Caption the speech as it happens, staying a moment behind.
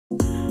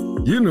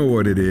You know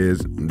what it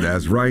is.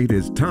 That's right.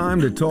 It's time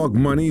to talk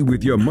money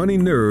with your money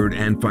nerd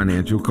and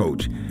financial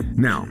coach.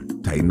 Now,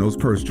 tighten those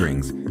purse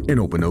strings and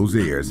open those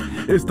ears.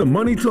 It's the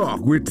Money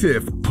Talk with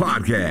Tiff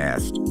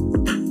podcast.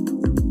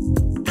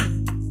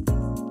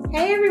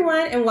 Hey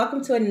everyone, and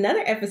welcome to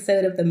another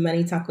episode of the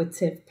Money Talk with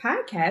Tiff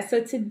podcast.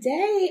 So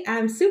today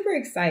I'm super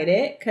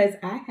excited because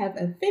I have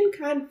a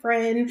FinCon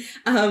friend,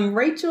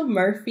 Rachel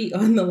Murphy,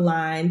 on the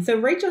line. So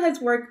Rachel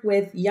has worked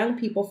with young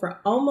people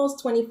for almost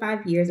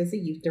 25 years as a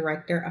youth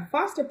director, a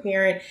foster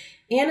parent,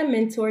 and a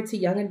mentor to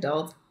young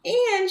adults.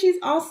 And she's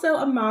also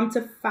a mom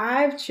to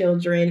 5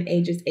 children,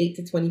 ages 8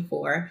 to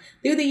 24.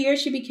 Through the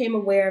years, she became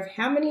aware of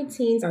how many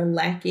teens are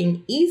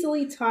lacking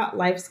easily taught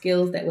life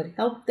skills that would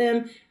help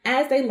them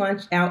as they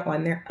launch out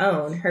on their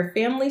own. Her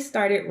family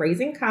started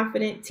Raising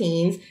Confident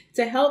Teens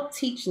to help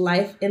teach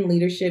life and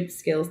leadership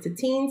skills to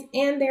teens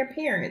and their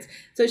parents.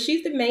 So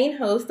she's the main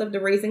host of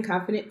the Raising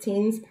Confident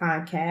Teens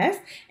podcast.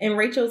 And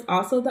Rachel is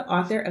also the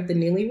author of the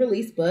newly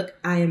released book,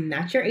 I Am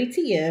Not Your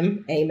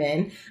ATM,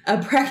 Amen, a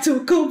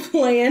practical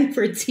plan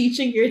for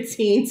teaching your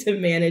teen to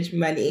manage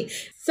money.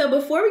 So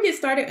before we get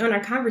started on our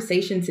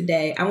conversation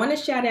today, I want to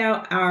shout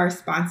out our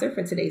sponsor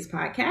for today's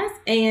podcast.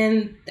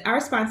 And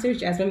our sponsor is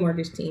Jasmine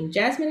Mortgage Team.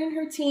 Jasmine and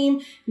her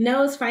team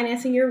knows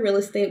financing your real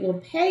estate will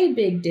pay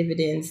big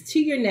dividends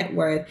to your net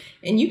worth.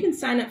 And you can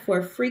sign up for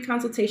a free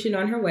consultation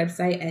on her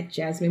website at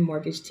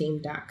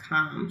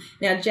jasminemortgageteam.com.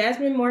 Now,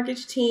 Jasmine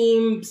Mortgage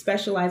Team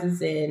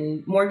specializes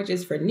in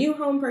mortgages for new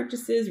home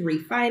purchases,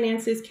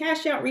 refinances,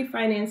 cash out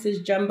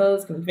refinances,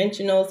 jumbos,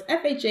 conventionals,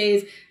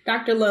 FHAs,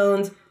 doctor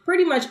loans,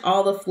 pretty much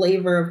all the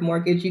flavor of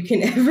mortgage you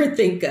can ever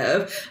think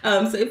of.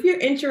 So if you're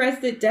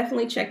interested,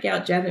 definitely check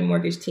out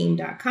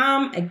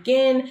jasminemortgageteam.com.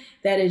 Again,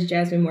 that is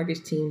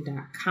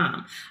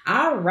jasminemortgageteam.com.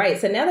 All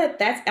right. So now that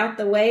that's out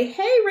the way,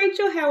 hey,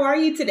 Rachel, how are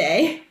you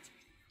today?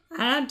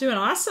 I'm doing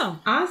awesome.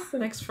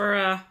 Awesome. Thanks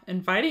for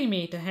inviting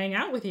me to hang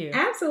out with you.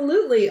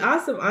 Absolutely.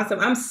 Awesome.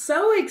 I'm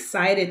so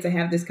excited to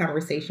have this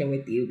conversation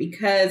with you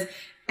because,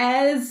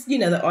 as you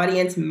know, the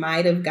audience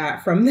might have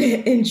got from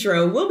the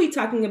intro, we'll be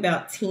talking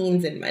about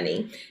teens and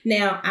money.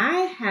 Now,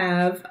 I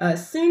have a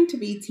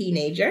soon-to-be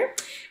teenager,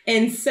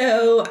 and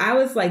so I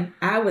was like,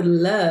 I would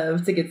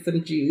love to get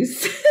some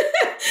juice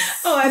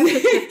on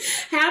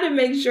how to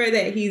make sure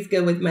that he's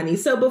good with money.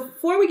 So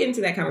before we get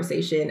into that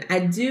conversation, I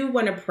do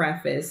want to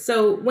preface.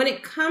 So when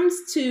it comes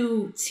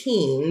to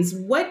teens,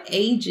 what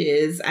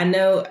ages, I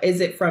know,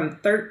 is it from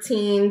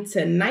 13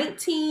 to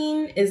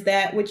 19? Is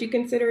that what you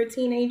consider a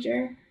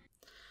teenager?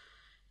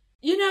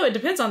 You know, it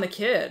depends on the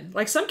kid.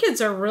 Like some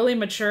kids are really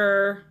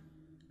mature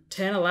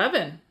 10,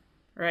 11,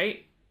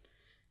 right?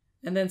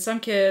 And then some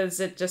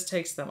kids, it just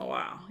takes them a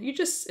while.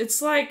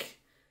 It's like,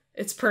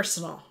 it's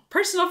personal.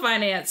 Personal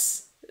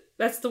finance,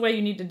 that's the way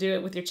you need to do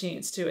it with your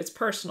teens too. It's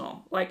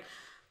personal. Like,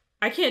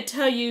 I can't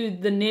tell you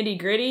the nitty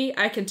gritty.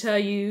 I can tell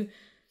you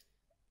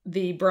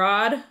the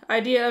broad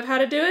idea of how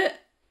to do it.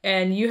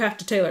 And you have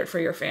to tailor it for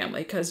your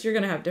family because you're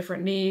going to have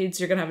different needs.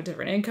 You're going to have a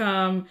different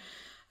income.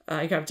 You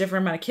can have a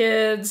different amount of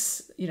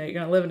kids, you know, you're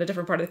going to live in a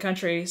different part of the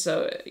country.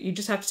 So you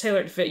just have to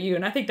tailor it to fit you.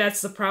 And I think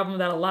that's the problem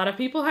that a lot of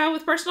people have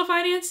with personal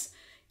finance.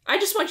 I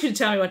just want you to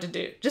tell me what to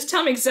do. Just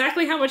tell me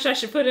exactly how much I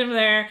should put in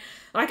there.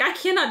 Like, I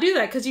cannot do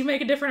that because you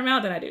make a different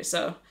amount than I do.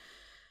 So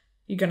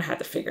you're going to have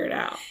to figure it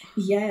out.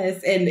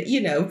 Yes. And,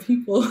 you know,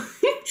 people,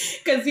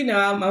 because, you know,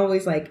 I'm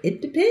always like,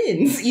 it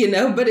depends, you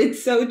know, but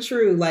it's so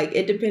true. Like,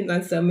 it depends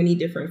on so many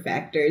different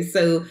factors.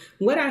 So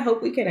what I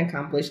hope we can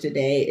accomplish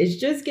today is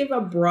just give a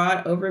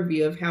broad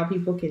overview of how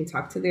people can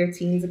talk to their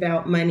teens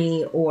about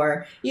money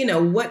or, you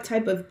know, what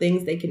type of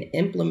things they can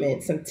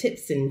implement, some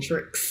tips and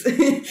tricks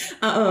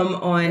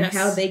on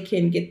how they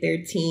can get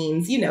their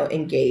teens, you know,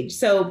 engaged.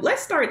 So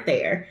let's start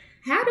there.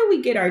 How do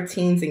we get our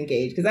teens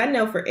engaged? Because I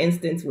know, for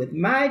instance, with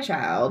my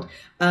child,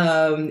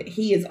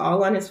 he is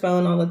all on his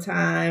phone all the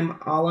time,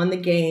 all on the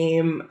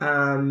game,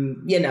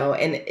 you know,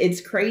 and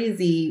it's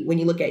crazy when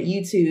you look at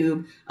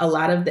YouTube, a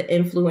lot of the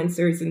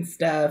influencers and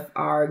stuff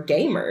are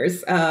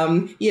gamers.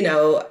 You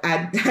know,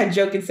 I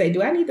joke and say,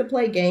 do I need to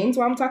play games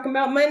while I'm talking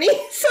about money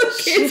so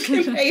kids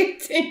can pay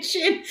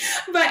attention?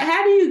 But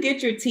how do you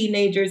get your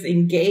teenagers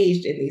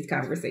engaged in these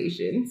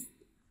conversations?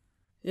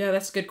 Yeah,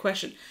 that's a good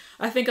question.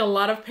 I think a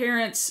lot of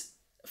parents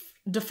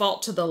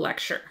default to the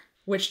lecture,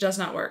 which does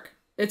not work.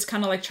 It's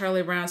kind of like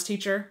Charlie Brown's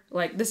teacher.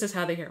 Like, this is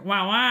how they hear,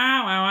 wow,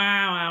 wow, wow,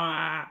 wow, wow,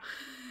 wow.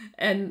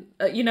 And,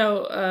 you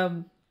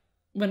know,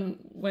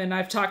 when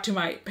I've talked to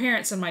my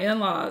parents and my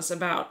in-laws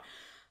about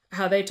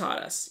how they taught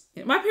us,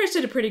 my parents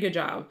did a pretty good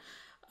job.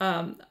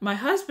 My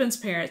husband's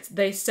parents,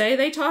 they say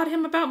they taught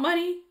him about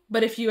money,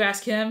 but if you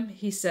ask him,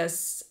 he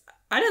says,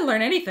 I didn't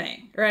learn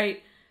anything,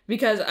 right?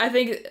 Because I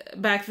think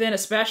back then,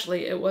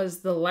 especially, it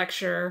was the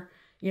lecture,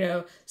 you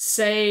know,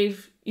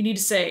 save. You need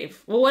to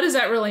save. Well, what does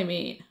that really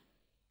mean?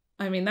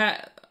 I mean,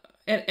 that,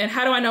 and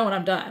how do I know when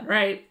I'm done,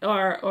 right?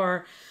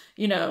 Or,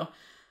 you know,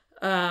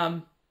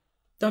 don't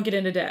get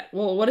into debt.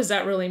 Well, what does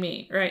that really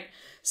mean, right?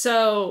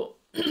 So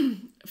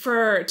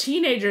for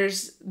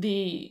teenagers,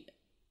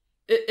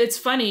 it's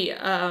funny.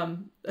 A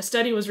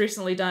study was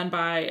recently done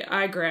by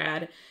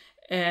iGrad,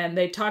 And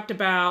they talked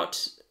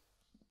about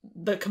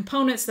the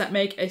components that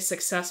make a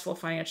successful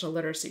financial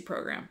literacy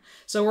program.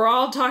 So we're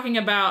all talking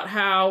about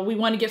how we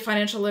want to get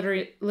financial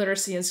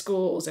literacy in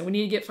schools, and we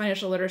need to get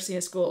financial literacy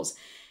in schools.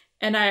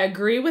 And I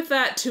agree with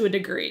that to a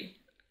degree.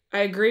 I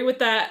agree with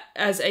that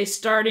as a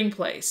starting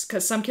place,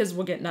 because some kids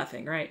will get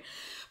nothing, right?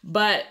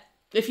 But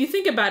if you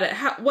think about it,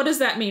 what does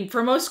that mean?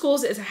 For most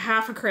schools, it's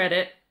half a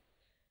credit.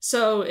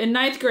 So in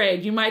 9th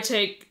grade, you might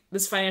take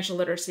this financial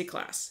literacy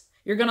class.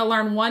 You're going to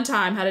learn one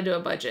time how to do a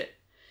budget.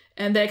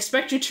 And they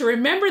expect you to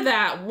remember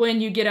that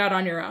when you get out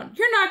on your own.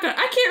 You're not going to,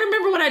 I can't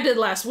remember what I did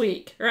last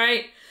week,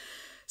 right?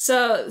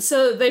 So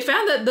they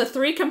found that the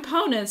 3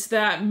 components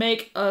that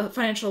make a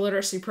financial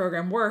literacy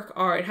program work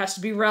are, it has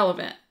to be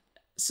relevant.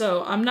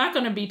 So I'm not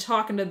going to be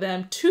talking to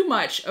them too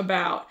much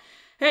about,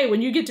 hey,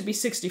 when you get to be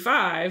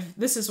 65,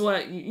 this is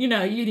what, you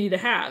need to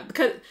have.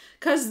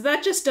 Because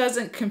that just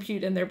doesn't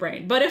compute in their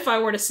brain. But if I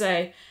were to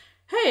say,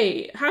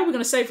 hey, how are we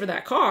going to save for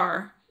that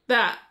car?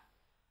 That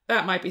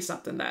might be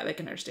something that they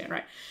can understand,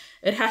 right?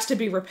 It has to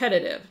be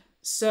repetitive.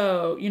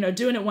 So,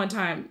 doing it one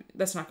time,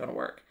 that's not going to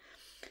work.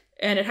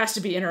 And it has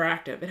to be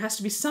interactive. It has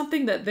to be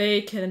something that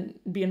they can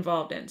be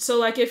involved in. So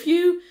like if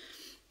you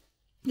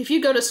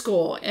go to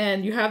school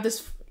and you have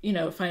this,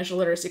 financial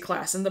literacy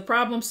class, and the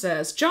problem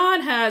says,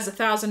 John has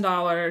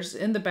 $1,000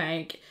 in the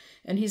bank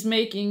and he's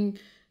making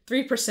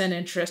 3%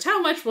 interest.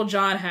 How much will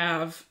John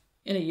have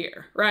in a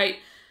year, right?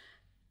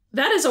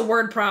 That is a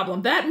word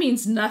problem. That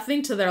means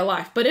nothing to their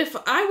life. But if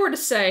I were to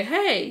say,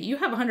 hey, you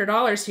have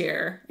 $100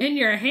 here in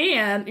your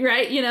hand,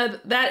 right?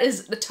 That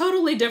is a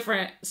totally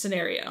different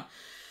scenario.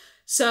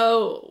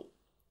 So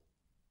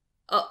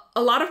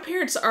a lot of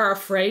parents are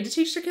afraid to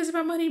teach their kids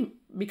about money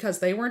because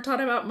they weren't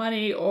taught about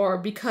money, or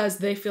because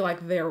they feel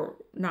like they're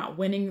not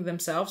winning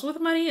themselves with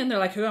money. And they're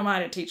like, who am I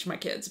to teach my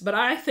kids? But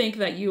I think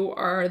that you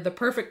are the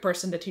perfect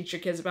person to teach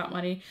your kids about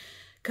money,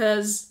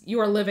 because you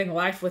are living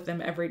life with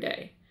them every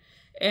day.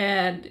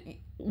 And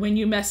when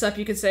you mess up,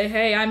 you can say,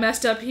 hey, I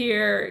messed up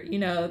here.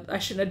 I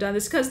shouldn't have done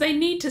this, because they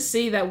need to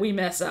see that we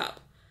mess up,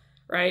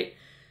 right?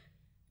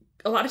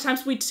 A lot of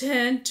times we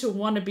tend to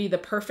want to be the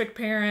perfect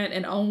parent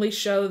and only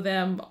show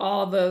them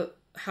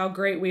how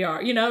great we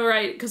are,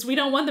 right? Because we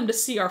don't want them to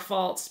see our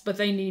faults, but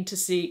they need to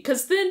see,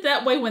 because then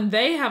that way when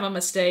they have a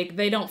mistake,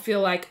 they don't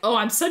feel like, oh,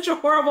 I'm such a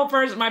horrible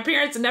person. My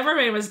parents never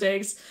made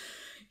mistakes.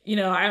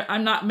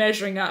 I'm not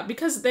measuring up,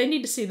 because they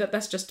need to see that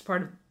that's just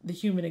part of the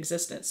human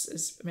existence,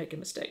 is making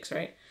mistakes,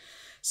 right?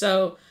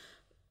 So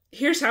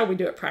here's how we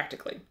do it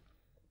practically.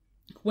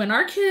 When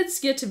our kids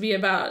get to be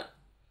about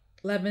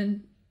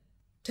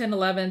 10,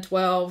 11,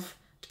 12,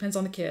 depends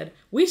on the kid,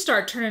 we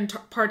start turning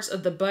parts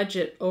of the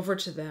budget over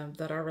to them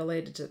that are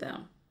related to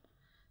them.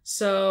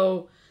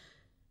 So,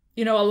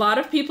 a lot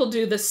of people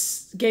do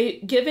this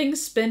giving,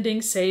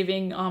 spending,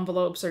 saving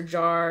envelopes or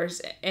jars.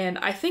 And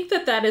I think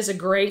that is a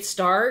great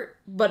start,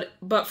 but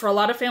for a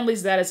lot of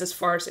families, that is as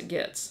far as it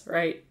gets,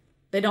 right?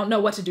 They don't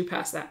know what to do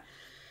past that.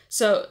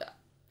 So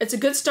it's a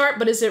good start,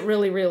 but is it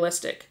really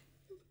realistic?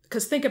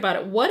 Because think about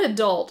it. What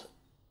adult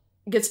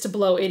gets to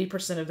blow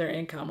 80% of their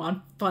income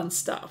on fun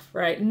stuff,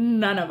 right?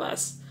 None of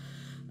us.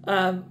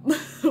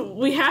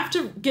 We have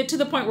to get to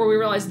the point where we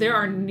realize there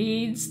are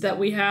needs that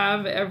we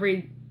have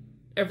every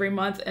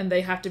month, and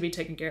they have to be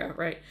taken care of,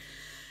 right?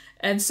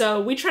 And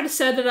so we try to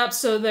set it up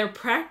so they're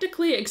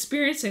practically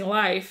experiencing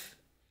life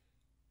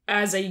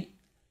as a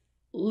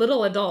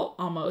little adult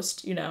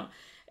almost,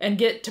 and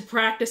get to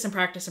practice and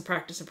practice and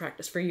practice and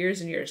practice for years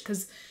and years,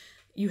 because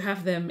you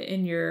have them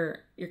in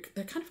they're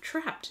kind of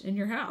trapped in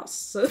your house.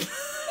 So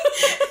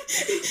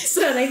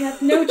they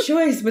have no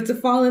choice but to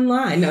fall in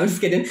line. No, I'm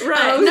just kidding.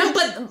 Right. No,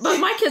 but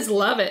my kids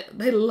love it.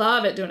 They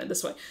love it doing it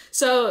this way.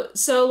 So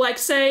like,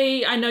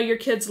 say, I know your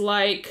kids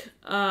like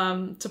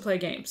to play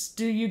games.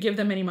 Do you give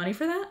them any money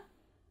for that?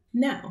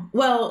 No.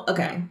 Well,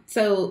 okay.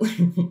 So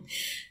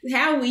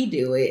how we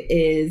do it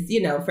is,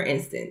 for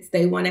instance,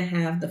 they want to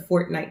have the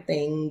Fortnite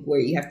thing where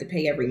you have to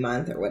pay every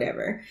month or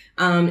whatever.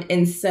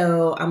 And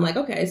so I'm like,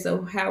 okay,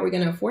 so how are we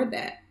going to afford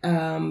that?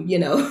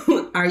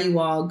 Are you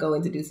all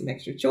going to do some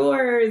extra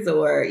chores,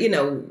 or,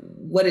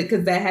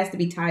 because that has to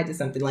be tied to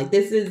something. Like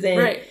this isn't,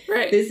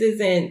 right. This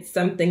isn't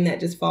something that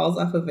just falls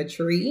off of a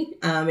tree,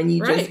 and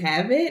you just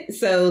have it.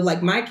 So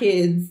like my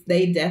kids,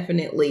 they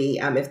definitely,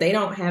 if they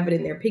don't have it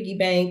in their piggy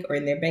bank or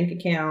in their bank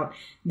account,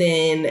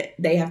 then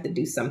they have to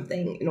do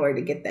something in order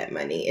to get that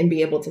money and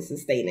be able to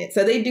sustain it.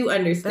 So they do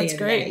understand. That's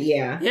great. That.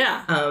 Yeah.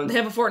 Yeah. They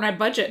have a Fortnite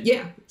budget.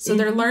 Yeah. So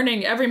they're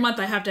learning every month.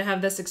 I have to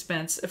have this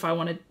expense if I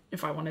want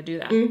to do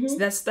that. Mm-hmm. So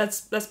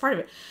that's part of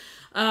it.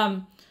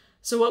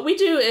 So what we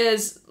do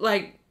is,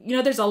 like,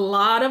 there's a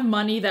lot of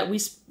money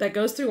that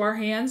goes through our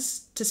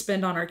hands to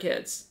spend on our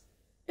kids.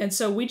 And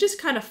so we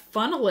just kind of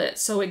funnel it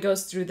so it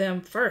goes through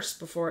them first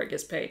before it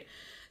gets paid.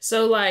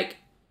 So like,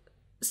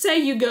 say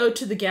you go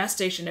to the gas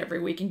station every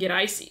week and get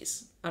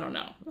ices. I don't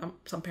know.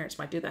 Some parents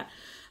might do that.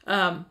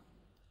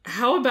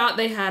 How about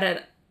they had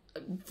it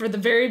for the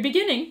very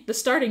beginning, the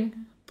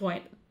starting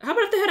point? How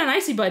about if they had an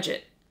icy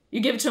budget?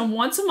 You give it to them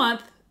once a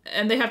month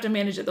and they have to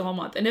manage it the whole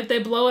month. And if they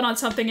blow it on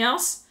something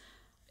else,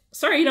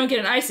 sorry you don't get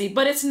an icy,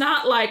 but it's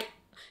not like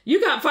you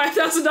got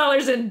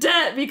 $5,000 in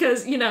debt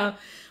because, you know,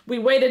 we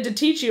waited to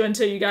teach you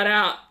until you got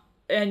out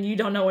and you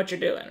don't know what you're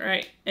doing,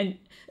 right? And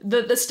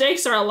the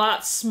stakes are a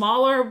lot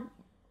smaller.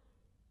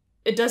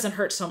 It doesn't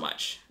hurt so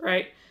much,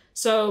 right?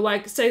 So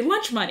like, say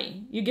lunch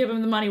money, you give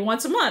them the money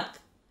once a month.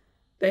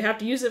 They have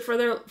to use it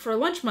for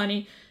lunch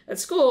money at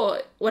school.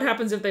 What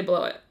happens if they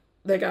blow it?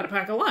 They got to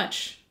pack a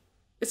lunch.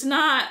 It's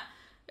not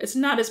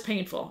as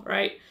painful,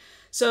 right?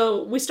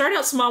 So we start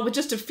out small with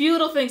just a few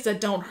little things that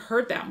don't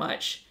hurt that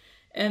much.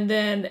 And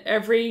then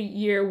every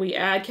year we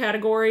add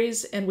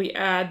categories and we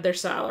add their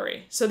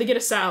salary. So they get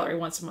a salary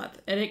once a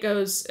month, and it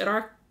goes at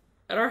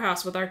our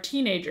house with our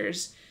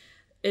teenagers,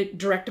 it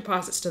direct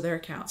deposits to their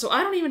account. So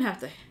I don't even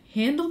have to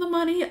handle the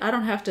money. I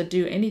don't have to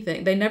do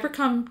anything. They never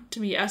come to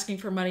me asking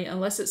for money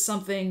unless it's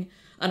something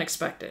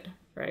unexpected,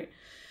 right?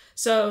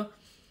 So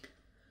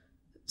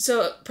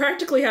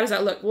practically, how does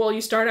that look? Well, you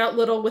start out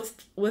little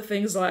with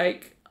things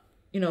like,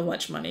 you know,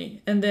 lunch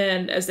money. And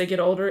then as they get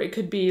older, it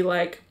could be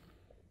like,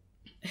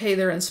 hey,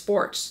 they're in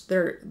sports.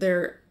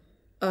 They're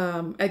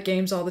at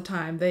games all the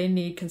time. They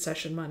need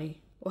concession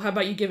money. Well, how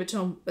about you give it to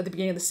them at the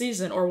beginning of the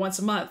season or once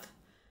a month?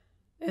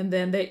 And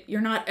then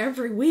you're not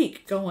every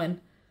week going,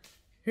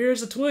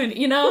 here's a twin,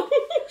 you know?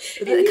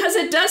 Because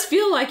it does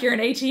feel like you're an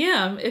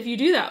ATM if you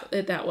do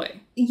that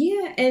way.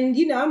 Yeah, and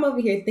you know, I'm over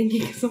here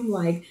thinking, because I'm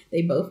like,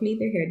 they both need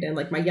their hair done.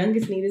 Like, my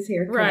youngest needs his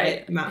hair cut.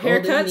 Right. My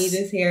Haircuts? oldest needs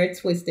his hair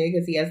twisted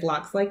because he has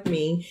locks like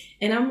me.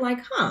 And I'm like,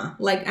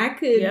 like I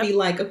could be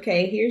like,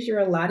 okay, here's your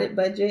allotted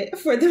budget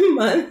for the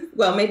month.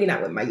 Well, maybe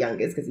not with my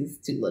youngest because he's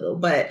too little,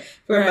 but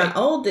for my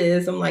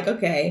oldest, I'm like,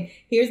 okay,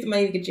 here's the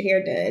money to get your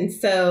hair done.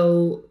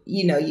 So,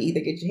 you know, you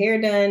either get your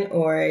hair done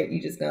or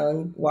you just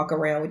gonna walk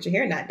around with your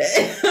hair not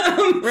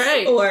done.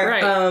 Right.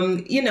 Or,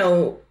 you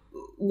know,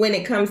 when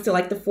it comes to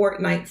like the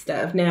Fortnite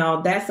stuff,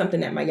 now that's something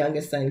that my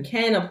youngest son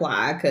can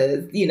apply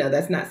because, you know,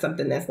 that's not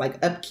something that's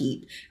like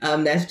upkeep.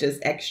 That's just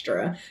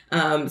extra.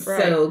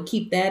 So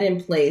keep that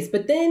in place.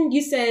 But then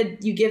you said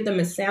you give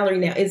them a salary.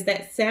 Now, is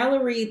that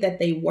salary that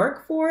they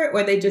work for,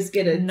 or they just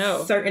get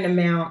a certain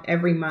amount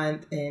every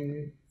month?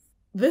 And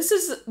this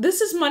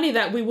is money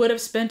that we would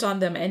have spent on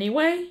them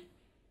anyway.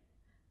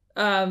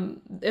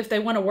 If they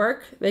want to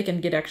work, they can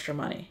get extra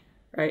money,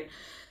 right?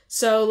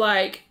 So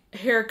like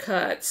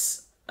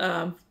haircuts.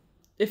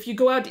 If you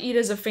go out to eat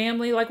as a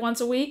family like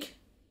once a week,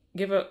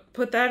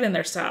 put that in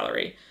their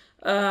salary.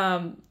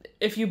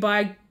 If you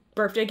buy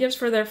birthday gifts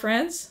for their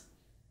friends,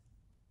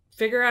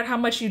 figure out how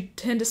much you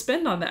tend to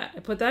spend on that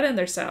and put that in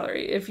their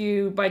salary. If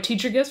you buy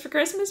teacher gifts for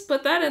Christmas,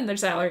 put that in their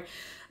salary.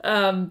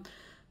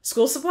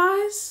 School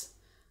supplies,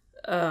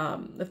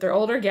 if they're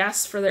older,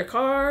 gas for their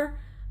car.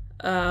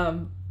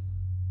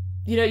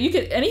 You know, you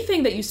could,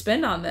 anything that you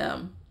spend on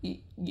them,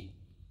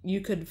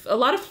 you could, a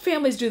lot of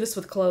families do this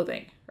with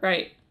clothing,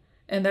 right?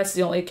 And that's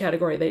the only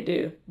category they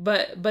do.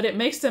 But it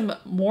makes them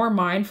more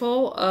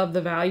mindful of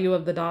the value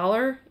of the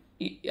dollar.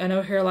 I know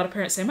I hear a lot of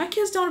parents say, my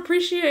kids don't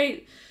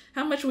appreciate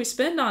how much we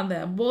spend on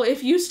them. Well,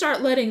 if you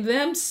start letting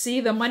them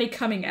see the money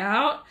coming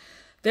out,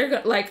 they're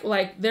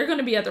they're going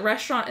to be at the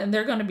restaurant and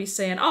they're going to be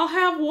saying, I'll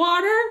have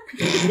water,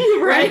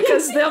 right?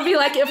 Because they'll be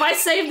like, if I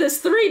save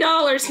this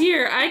 $3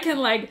 here, I can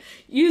like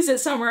use it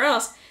somewhere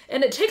else.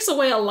 And it takes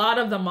away a lot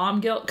of the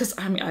mom guilt. Because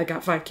I mean, I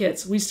got 5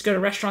 kids. We used to go to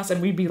restaurants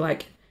and we'd be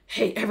like,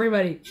 hey,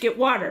 everybody, get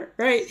water,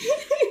 right?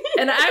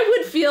 And I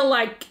would feel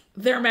like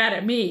they're mad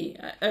at me.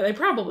 They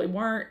probably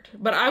weren't,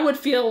 but I would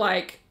feel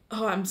like,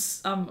 oh, I'm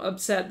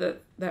upset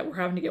that we're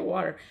having to get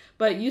water.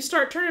 But you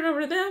start turning it over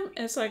to them,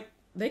 and it's like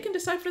they can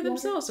decide for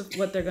themselves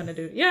what they're going to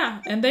do.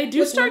 Yeah, and they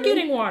do start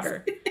getting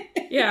water.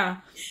 Yeah.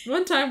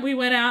 One time we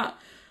went out,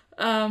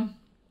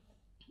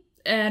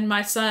 and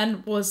my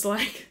son was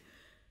like,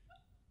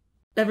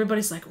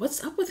 everybody's like,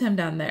 what's up with him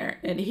down there?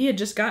 And he had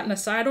just gotten a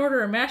side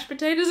order of mashed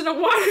potatoes and a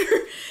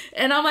water.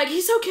 And I'm like,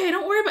 he's okay.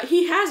 Don't worry about it.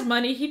 He has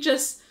money. He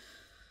just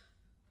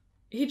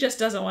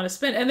doesn't want to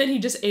spend. And then he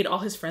just ate all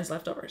his friends'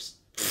 leftovers.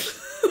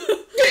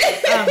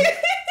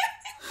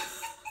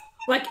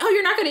 Like, oh,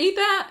 you're not going to eat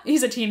that?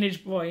 He's a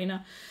teenage boy, you know.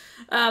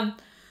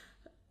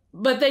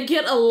 But they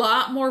get a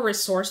lot more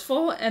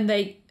resourceful, and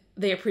they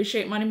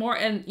appreciate money more.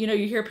 And, you know,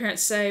 you hear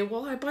parents say,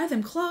 well, I buy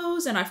them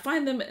clothes and I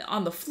find them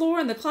on the floor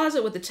in the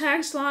closet with the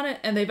tags still on it,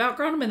 and they've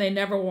outgrown them and they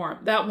never wore them.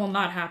 That will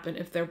not happen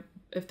if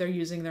they're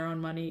using their own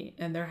money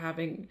and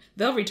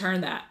they'll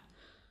return that,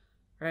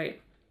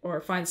 right? Or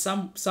find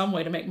some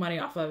way to make money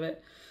off of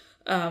it.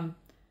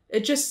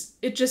 It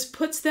just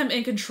puts them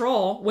in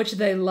control, which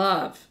they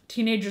love.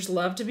 Teenagers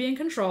love to be in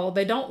control.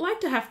 They don't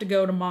like to have to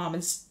go to mom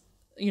and,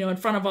 you know, in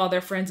front of all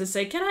their friends and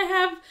say, can I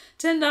have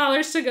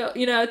 $10 to go,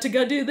 you know, to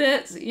go do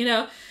this? You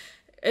know,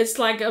 it's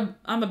like,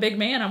 I'm a big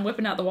man. I'm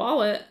whipping out the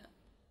wallet.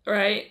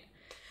 Right.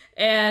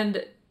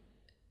 And,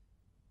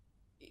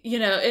 you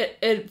know,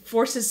 it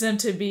forces them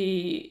to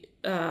be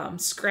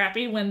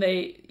scrappy when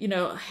they, you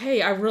know,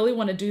 hey, I really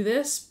want to do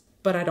this,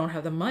 but I don't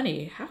have the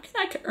money. How can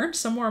I earn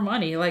some more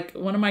money? Like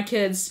one of my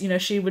kids, you know,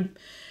 she would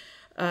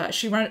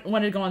she wanted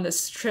to go on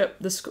this trip,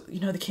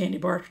 the candy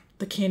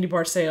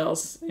bar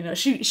sales.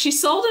 She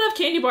sold enough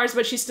candy bars,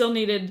 but she still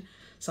needed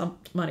some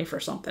money for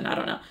something. I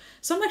don't know.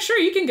 So I'm like, sure,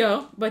 you can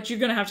go, but you're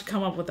going to have to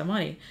come up with the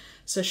money.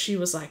 So she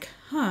was like,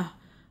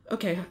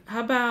 okay, how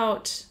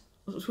about,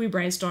 we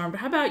brainstormed,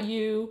 how about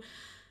you,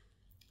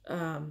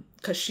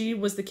 because she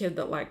was the kid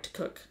that liked to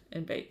cook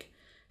and bake.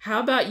 How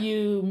about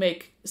you I'm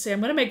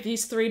going to make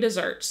these 3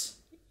 desserts,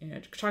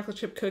 chocolate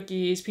chip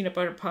cookies, peanut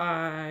butter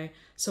pie,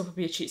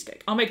 sopapilla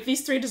cheesecake. I'll make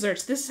these 3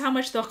 desserts. This is how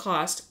much they'll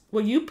cost.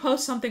 Will you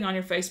post something on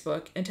your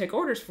Facebook and take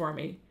orders for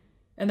me?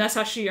 And that's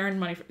how she earned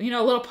money for, a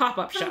little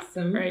pop-up shop,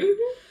 right?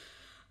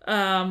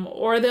 Mm-hmm.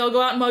 Or they'll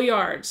go out and mow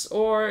yards,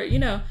 or,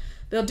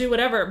 they'll do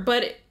whatever.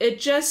 But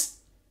it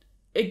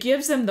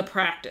gives them the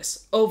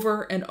practice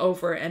over and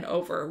over and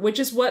over, which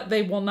is what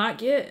they will not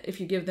get if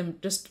you give them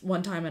just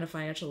one time in a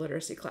financial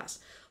literacy class.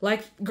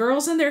 Like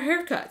girls and their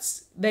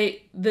haircuts.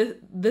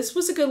 This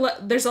was a good,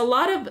 there's a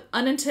lot of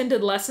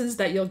unintended lessons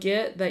that you'll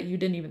get that you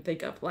didn't even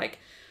think of. Like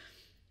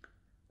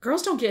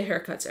girls don't get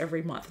haircuts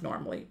every month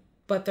normally,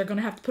 but they're going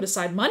to have to put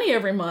aside money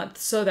every month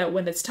so that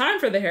when it's time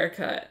for the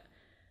haircut,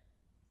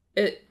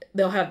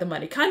 they'll have the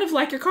money. Kind of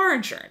like your car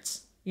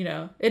insurance.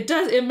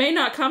 It may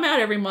not come out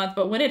every month,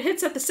 but when it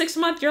hits at the 6th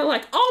month, you're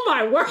like, oh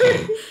my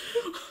word.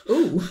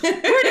 Ooh.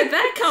 Where did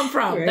that come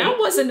from? Right. That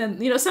wasn't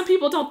in, some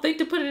people don't think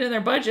to put it in their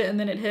budget, and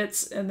then it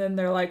hits and then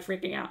they're like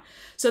freaking out.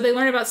 So they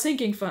learn about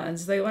sinking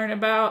funds. They learn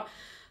about,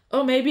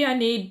 maybe I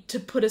need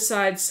to put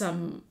aside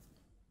some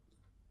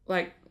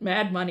like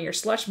mad money or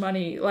slush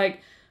money.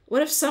 Like,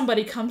 what if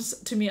somebody comes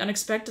to me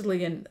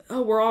unexpectedly and,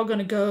 we're all going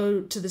to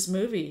go to this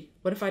movie.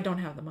 What if I don't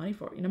have the money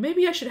for it?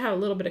 Maybe I should have a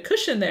little bit of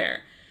cushion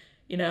there.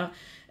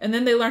 And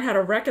then they learn how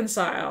to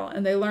reconcile,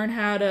 and they learn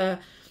how to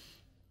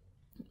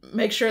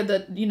make sure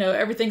that,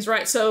 everything's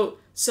right. So,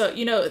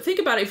 think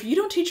about it. If you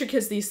don't teach your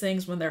kids these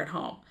things when they're at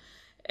home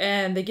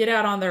and they get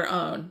out on their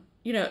own,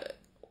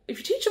 if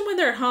you teach them when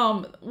they're at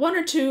home, 1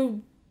 or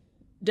 2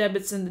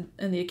 debits in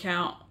the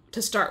account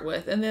to start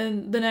with. And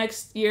then the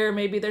next year,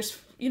 maybe there's,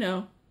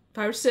 5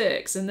 or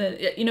 6. And then,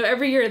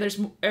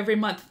 every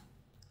month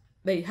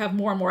they have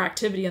more and more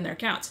activity in their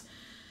accounts.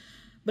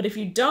 But if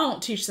you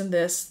don't teach them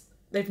this,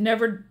 they've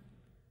never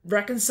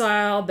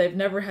reconciled. They've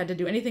never had to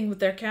do anything with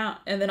their account.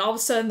 And then all of a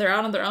sudden they're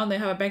out on their own. They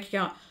have a bank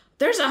account.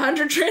 There's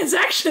 100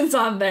 transactions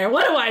on there.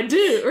 What do I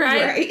do?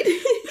 Right.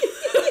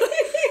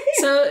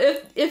 So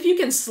if you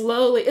can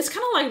slowly, it's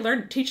kind of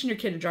like teaching your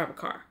kid to drive a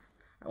car.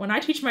 When I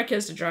teach my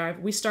kids to drive,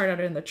 we start out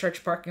in the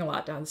church parking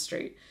lot down the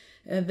street.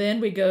 And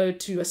then we go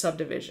to a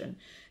subdivision.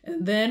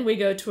 And then we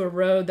go to a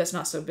road that's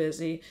not so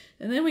busy.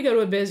 And then we go to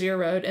a busier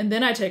road. And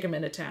then I take them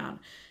into town.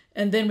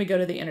 And then we go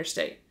to the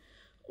interstate.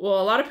 Well,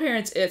 a lot of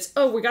parents, it's,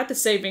 we got the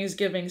savings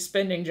giving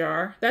spending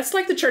jar. That's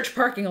like the church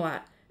parking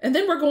lot. And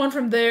then we're going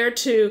from there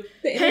to,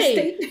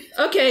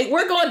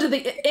 we're going to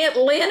the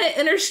Atlanta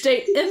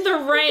interstate in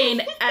the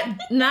rain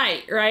at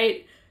night,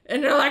 right?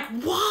 And they're like,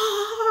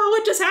 wow,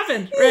 what just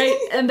happened, right?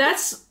 And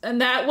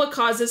that what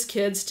causes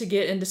kids to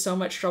get into so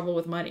much trouble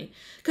with money.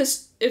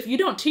 Because if you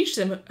don't teach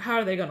them, how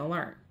are they going to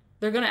learn?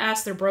 They're going to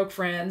ask their broke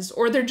friends,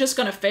 or they're just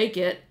going to fake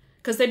it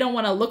because they don't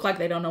want to look like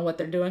they don't know what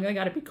they're doing. They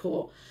got to be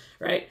cool,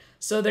 right?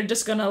 So they're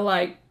just going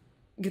to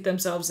get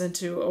themselves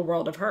into a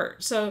world of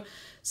hurt. So,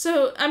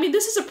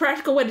 this is a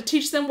practical way to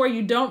teach them where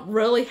you don't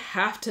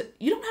have to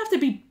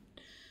be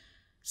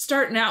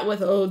starting out with,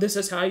 this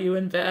is how you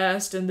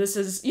invest. And this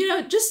is,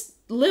 just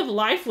live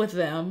life with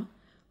them.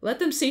 Let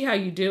them see how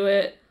you do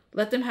it.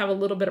 Let them have a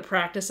little bit of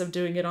practice of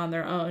doing it on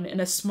their own in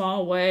a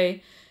small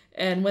way.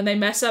 And when they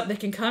mess up, they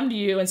can come to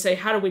you and say,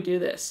 how do we do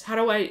this? How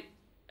do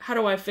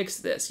I fix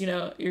this?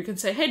 You can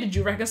say, hey, did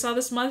you reconcile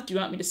this month? Do you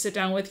want me to sit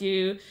down with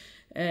you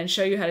and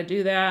show you how to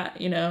do that?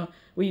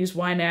 We use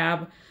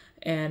YNAB,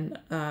 and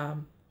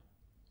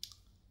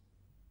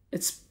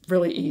it's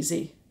really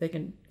easy.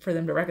 For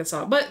them to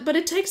reconcile, but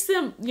it takes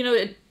them,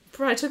 it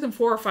probably took them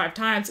 4 or 5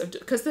 times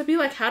because they'd be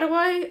like, how do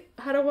I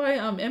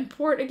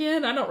import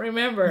again? I don't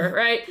remember,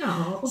 right?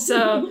 Oh.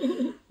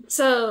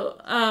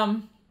 So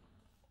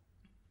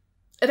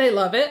they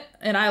love it,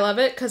 and I love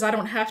it because I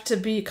don't have to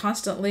be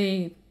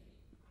constantly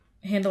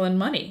handling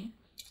money.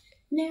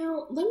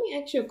 Now, let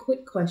me ask you a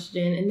quick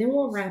question, and then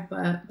we'll wrap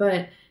up.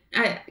 But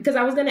because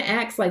I was going to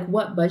ask,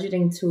 what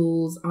budgeting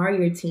tools are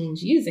your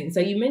teens using? So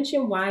you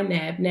mentioned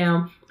YNAB.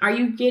 Now, are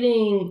you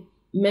getting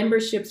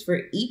memberships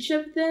for each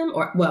of them,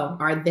 or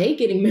are they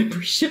getting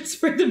memberships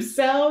for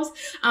themselves,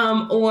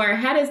 or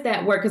how does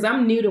that work? Because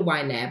I'm new to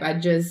YNAB. I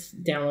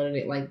just downloaded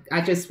it,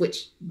 I just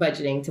switched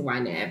budgeting to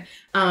YNAB,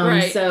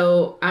 right.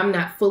 So I'm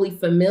not fully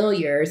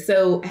familiar.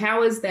 So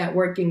how is that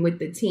working with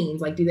the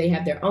teens? Do they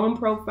have their own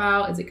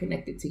profile? Is it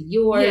connected to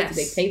yours? Yes. Do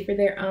they pay for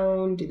their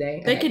own? Do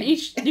they? They can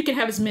you can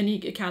have as many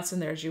accounts in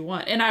there as you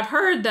want, and I've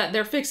heard that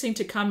they're fixing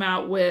to come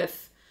out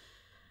with,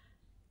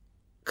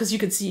 because you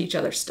can see each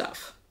other's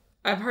stuff.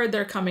 I've heard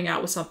they're coming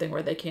out with something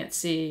where they can't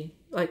see,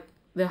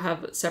 they'll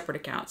have separate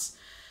accounts.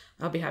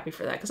 I'll be happy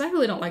for that because I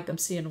really don't like them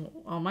seeing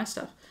all my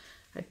stuff.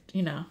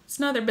 It's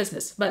none of their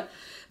business.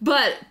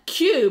 But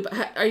Cube,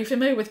 are you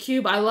familiar with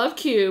Cube? I love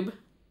Cube.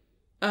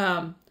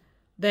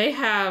 they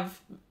have,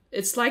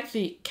 it's like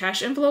the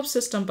cash envelope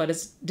system, but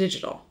it's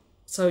digital.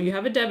 So you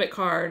have a debit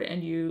card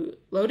and you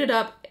load it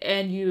up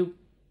and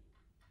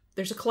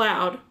there's a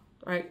cloud,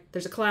 right?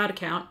 There's a cloud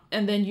account,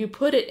 and then you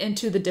put it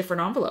into the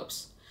different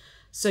envelopes.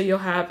 So you'll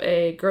have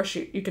a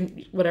grocery, you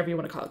can, whatever you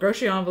want to call it,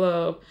 grocery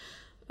envelope,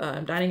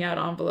 dining out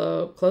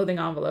envelope, clothing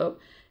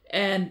envelope.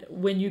 And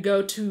when you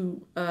go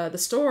to the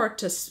store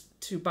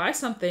to buy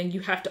something, you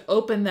have to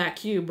open that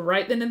cube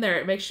right then and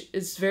there.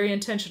 It's very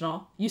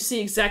intentional. You see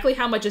exactly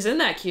how much is in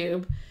that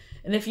cube.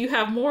 And if you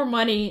have more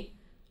money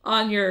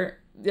that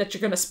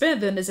you're going to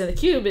spend than is in the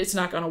cube, it's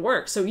not going to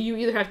work. So you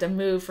either have to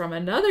move from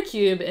another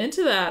cube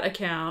into that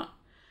account,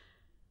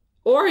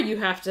 or you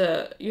have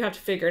to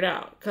figure it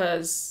out,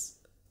 because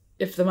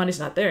if the money's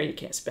not there, you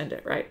can't spend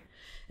it, right?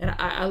 And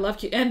I love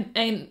cube.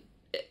 And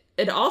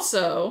it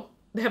also,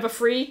 they have a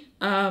free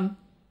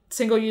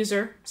single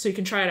user, so you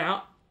can try it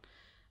out.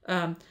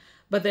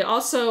 But they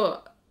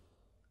also,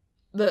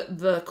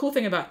 the cool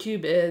thing about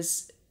Cube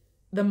is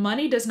the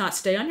money does not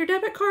stay on your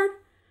debit card.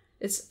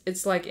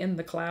 It's like in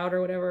the cloud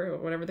or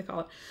whatever they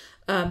call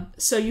it.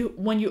 So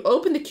when you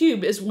open the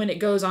Cube is when it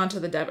goes onto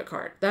the debit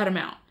card, that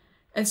amount.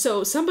 And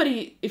so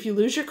if you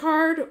lose your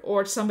card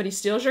or somebody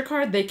steals your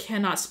card, they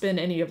cannot spend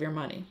any of your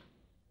money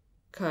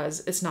because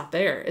it's not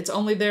there. It's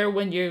only there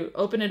when you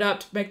open it up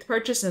to make the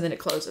purchase, and then it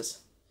closes.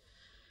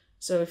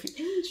 So if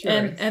you,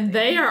 and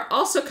they are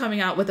also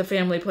coming out with a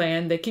family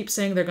plan. They keep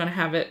saying they're going to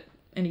have it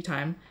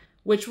anytime,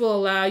 which will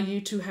allow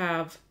you to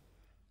have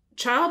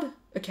child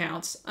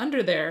accounts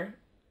under there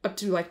up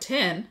to like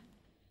 10.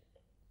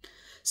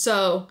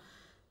 So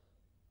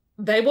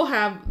they will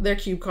have their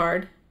Cube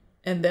card,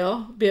 and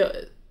they'll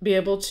be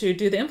able to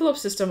do the envelope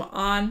system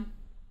on,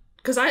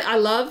 because I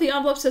love the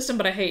envelope system,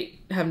 but I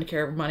hate having to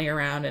carry money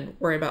around and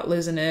worry about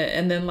losing it.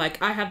 And then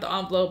like I have the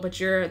envelope, but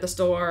you're at the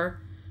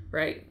store,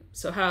 right?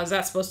 So how is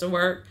that supposed to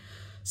work?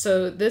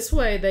 So this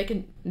way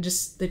they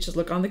just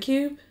look on the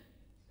Cube,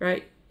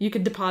 right? You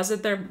can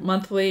deposit their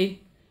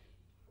monthly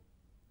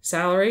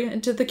salary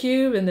into the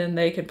Cube, and then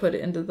they can put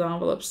it into the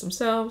envelopes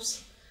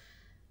themselves.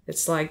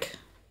 It's like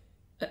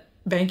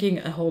banking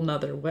a whole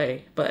nother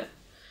way, but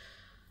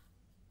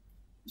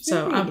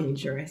so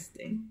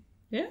interesting.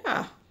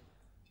 Yeah.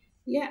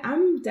 Yeah,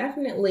 I'm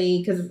definitely,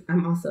 because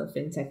I'm also a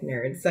fintech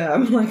nerd, so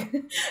I'm like,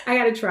 I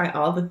got to try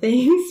all the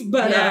things.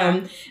 But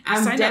yeah.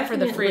 I'm Sign up for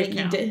the free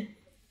account.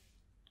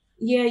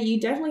 You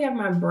definitely have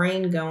my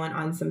brain going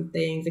on some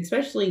things,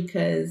 especially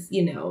because,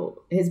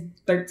 his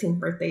 13th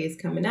birthday is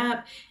coming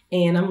up.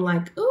 And I'm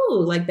like,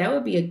 ooh, like that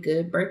would be a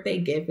good birthday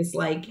gift. It's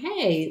like,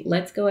 hey,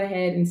 let's go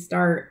ahead and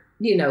start,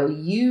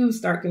 you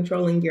start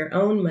controlling your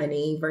own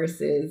money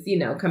versus,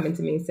 coming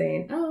to me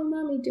saying, oh,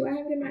 mommy, do I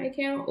have it in my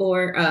account?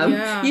 Or,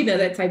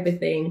 that type of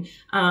thing.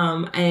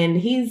 And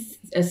he's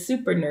a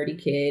super nerdy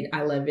kid.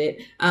 I love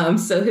it.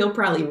 So he'll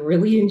probably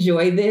really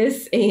enjoy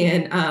this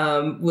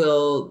and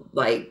will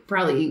like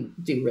probably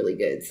do really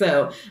good.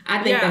 So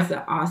I think that's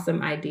an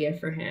awesome idea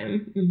for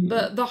him.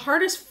 Mm-hmm. The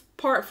hardest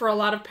part for a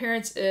lot of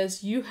parents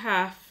is you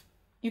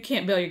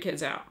can't bail your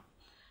kids out.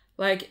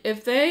 Like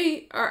if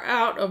they are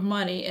out of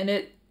money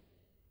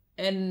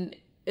and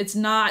it's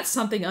not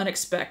something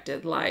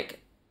unexpected,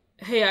 like,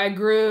 hey, I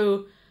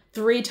grew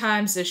 3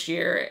 times this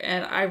year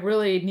and I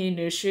really need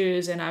new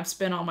shoes and I've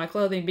spent all my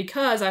clothing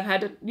because I've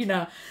had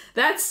to,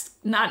 that's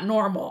not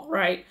normal,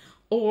 right?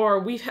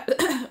 Or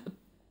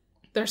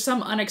there's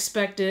some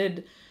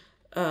unexpected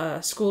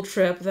school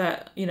trip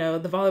that,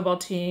 the volleyball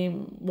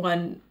team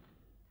won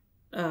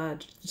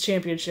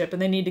championship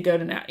and they need to go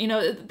to now,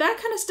 that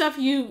kind of stuff.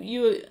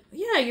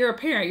 You're a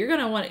parent, you're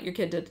going to want your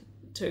kid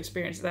to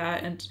experience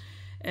that,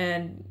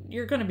 and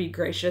you're going to be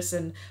gracious,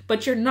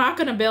 but you're not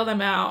going to bail them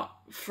out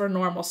for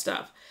normal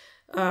stuff,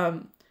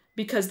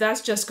 because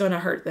that's just going to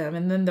hurt them,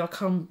 and then they'll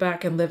come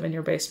back and live in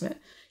your basement.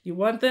 You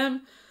want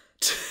them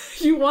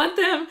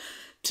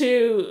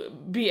to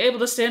be able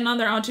to stand on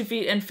their own 2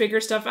 feet and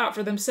figure stuff out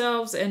for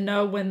themselves, and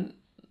know when,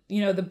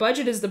 the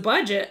budget is the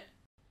budget,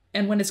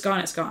 and when it's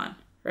gone,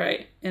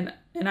 right? And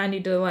I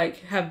need to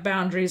like have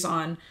boundaries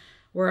on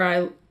where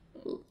I,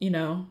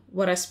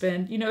 what I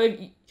spend.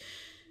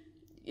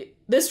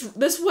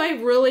 This way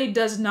really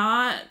does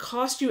not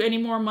cost you any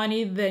more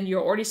money than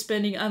you're already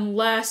spending,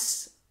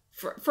 unless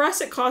for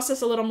us it costs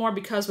us a little more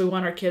because we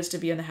want our kids to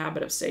be in the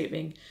habit of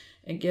saving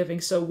and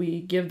giving, so we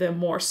give them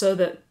more so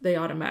that they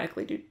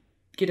automatically do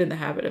get in the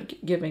habit of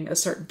giving a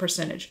certain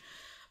percentage.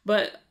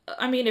 But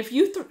I mean, if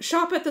you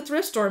shop at the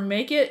thrift store,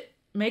 make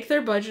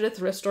their budget a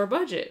thrift store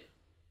budget,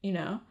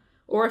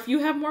 or if you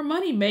have more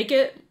money, make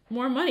it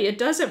more money. It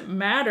doesn't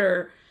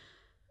matter.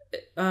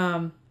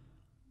 You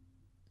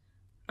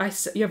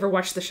ever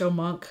watched the show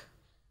Monk?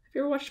 Have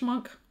you ever watched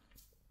Monk?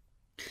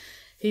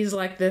 He's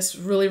like this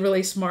really,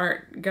 really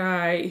smart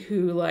guy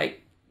who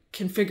like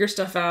can figure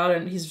stuff out,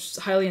 and he's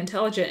highly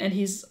intelligent, and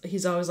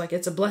he's always like,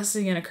 it's a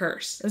blessing and a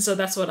curse. And so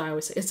that's what I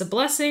always say. It's a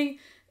blessing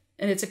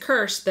and it's a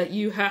curse that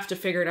you have to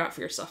figure it out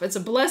for yourself. It's a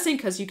blessing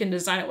because you can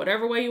design it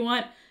whatever way you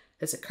want.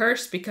 It's a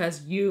curse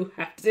because you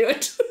have to do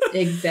it.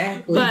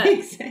 Exactly.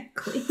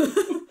 Exactly.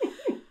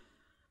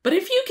 But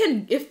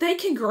if they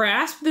can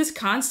grasp this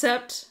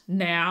concept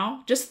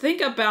now, just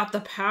think about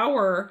the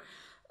power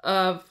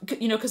of,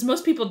 because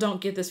most people don't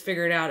get this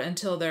figured out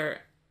until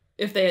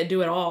if they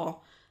do it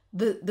all,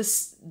 the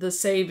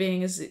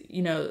savings,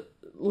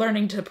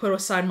 learning to put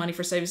aside money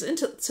for savings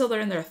until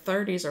they're in their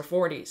 30s or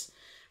 40s,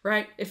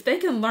 right? If they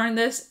can learn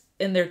this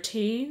in their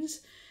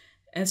teens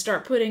and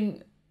start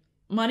putting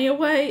money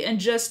away and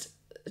just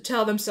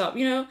tell themselves,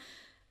 I'm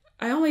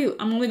only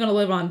going to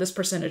live on this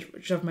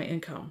percentage of my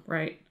income,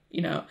 right?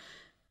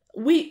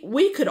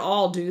 We could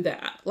all do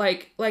that.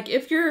 Like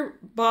if your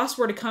boss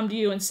were to come to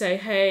you and say,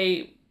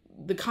 hey,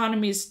 the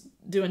economy's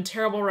doing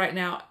terrible right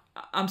now.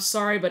 I'm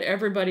sorry, but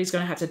everybody's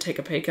going to have to take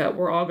a pay cut.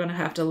 We're all going to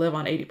have to live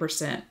on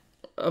 80%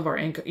 of our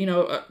income.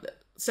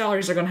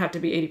 Salaries are going to have to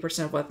be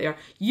 80% of what they are.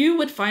 You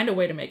would find a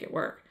way to make it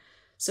work.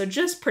 So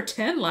just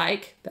pretend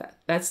like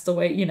that's the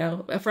way,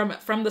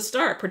 from the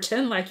start,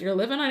 pretend like you're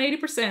living on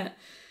 80%,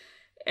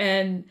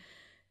 and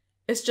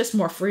it's just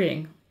more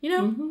freeing,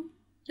 Mm-hmm.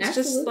 It's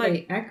Absolutely.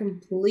 just like, I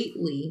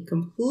completely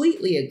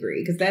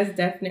agree, because that's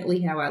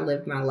definitely how I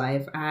lived my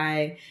life.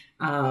 I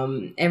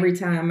every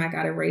time I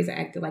got a raise, I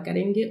acted like I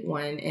didn't get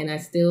one, and I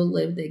still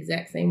live the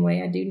exact same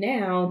way I do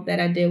now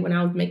that I did when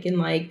I was making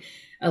like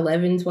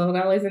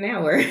 $11-12 an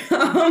hour.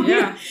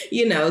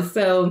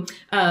 So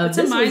it's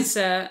a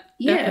mindset.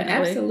 Yeah,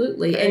 definitely.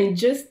 Absolutely. Right. And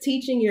just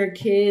teaching your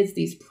kids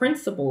these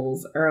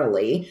principles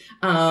early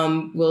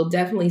will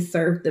definitely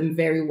serve them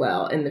very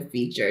well in the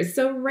future.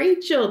 So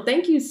Rachel,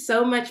 thank you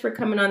so much for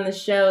coming on the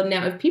show.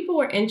 Now, if people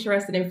were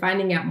interested in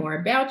finding out more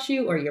about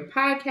you or your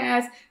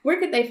podcast, where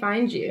could they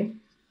find you?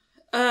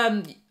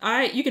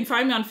 You can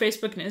find me on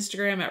Facebook and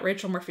Instagram at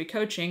Rachel Murphy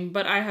Coaching,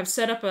 but I have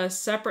set up a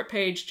separate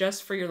page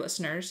just for your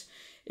listeners.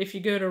 If you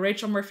go to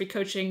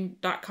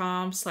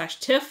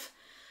rachelmurphycoaching.com/TIFF,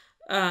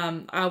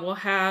 I will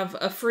have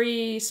a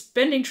free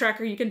spending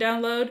tracker you can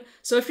download.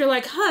 So if you're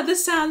like,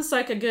 this sounds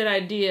like a good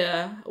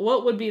idea,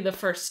 what would be the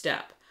first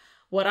step?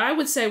 What I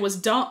would say was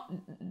don't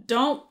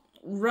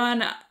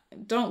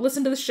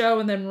listen to the show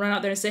and then run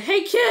out there and say,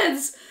 hey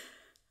kids,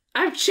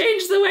 I've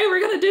changed the way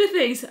we're going to do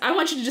things. I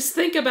want you to just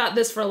think about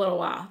this for a little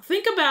while.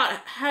 Think about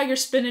how you're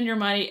spending your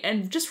money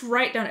and just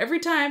write down every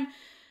time,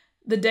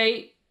 the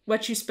date,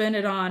 what you spend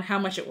it on, how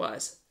much it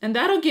was. And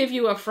that'll give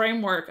you a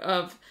framework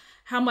of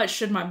how much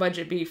should my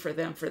budget be for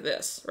them for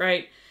this,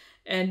 right?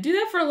 And do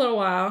that for a little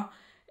while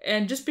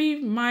and just be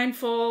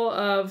mindful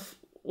of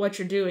what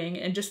you're doing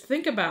and just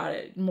think about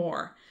it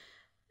more.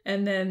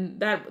 And then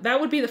that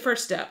would be the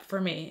first step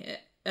for me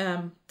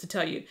to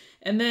tell you.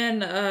 And then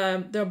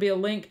there'll be a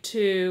link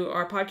to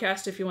our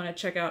podcast if you want to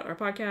check out our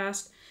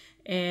podcast,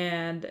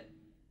 and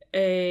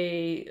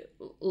a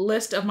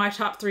list of my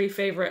top 3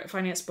 favorite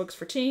finance books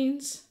for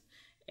teens.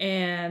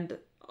 And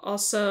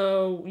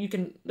also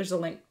there's a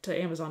link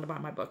to Amazon to buy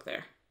my book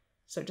there.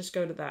 So just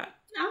go to that.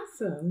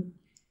 Awesome.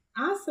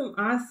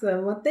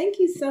 Well, thank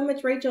you so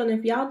much, Rachel. And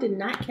if y'all did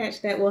not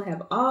catch that, we'll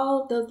have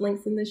all of those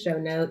links in the show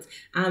notes.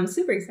 I'm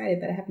super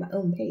excited that I have my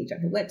own page on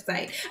her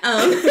website.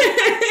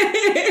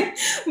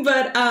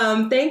 But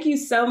thank you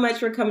so much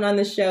for coming on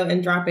the show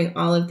and dropping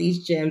all of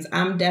these gems.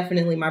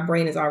 My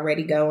brain is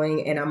already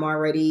going, and I'm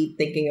already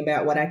thinking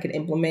about what I could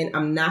implement.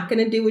 I'm not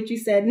going to do what you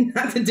said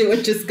not to do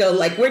it. Just go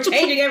like, we're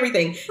changing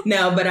everything.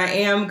 No, but I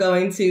am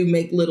going to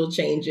make little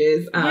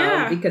changes.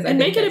 Because I think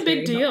make it a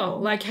big deal.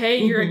 Helpful. Like,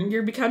 hey,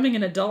 you're becoming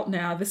an adult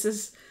now.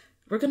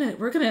 We're gonna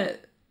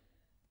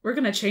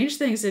change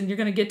things, and you're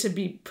gonna get to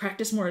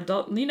practice more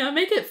adult.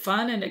 Make it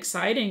fun and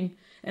exciting,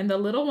 and the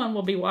little one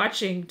will be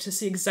watching to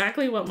see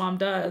exactly what mom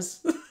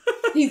does.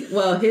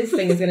 His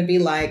thing is gonna be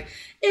like,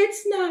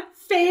 it's not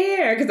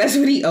fair, because that's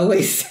what he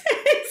always says.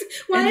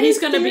 And he's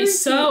gonna be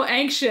so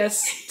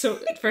anxious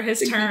for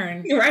his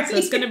turn. Right. So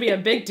it's gonna be a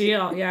big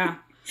deal. Yeah.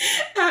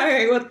 All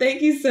right. Well,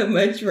 thank you so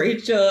much,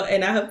 Rachel,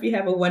 and I hope you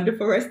have a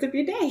wonderful rest of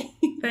your day.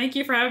 Thank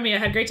you for having me. I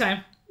had a great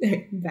time.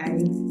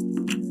 Bye.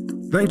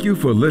 Thank you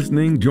for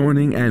listening,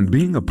 joining, and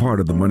being a part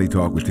of the Money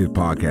Talk with Tiff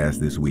podcast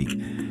this week.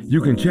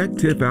 You can check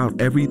Tiff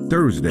out every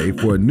Thursday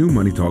for a new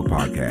Money Talk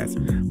podcast.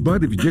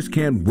 But if you just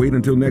can't wait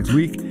until next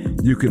week,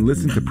 you can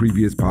listen to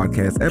previous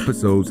podcast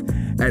episodes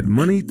at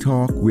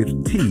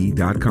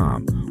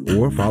moneytalkwitht.com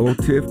or follow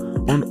Tiff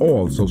on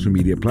all social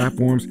media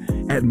platforms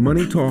at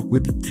Money Talk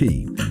with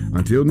T.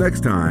 Until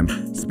next time,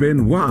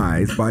 spend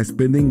wise by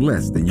spending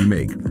less than you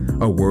make.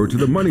 A word to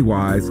the money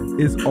wise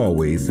is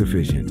always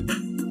sufficient.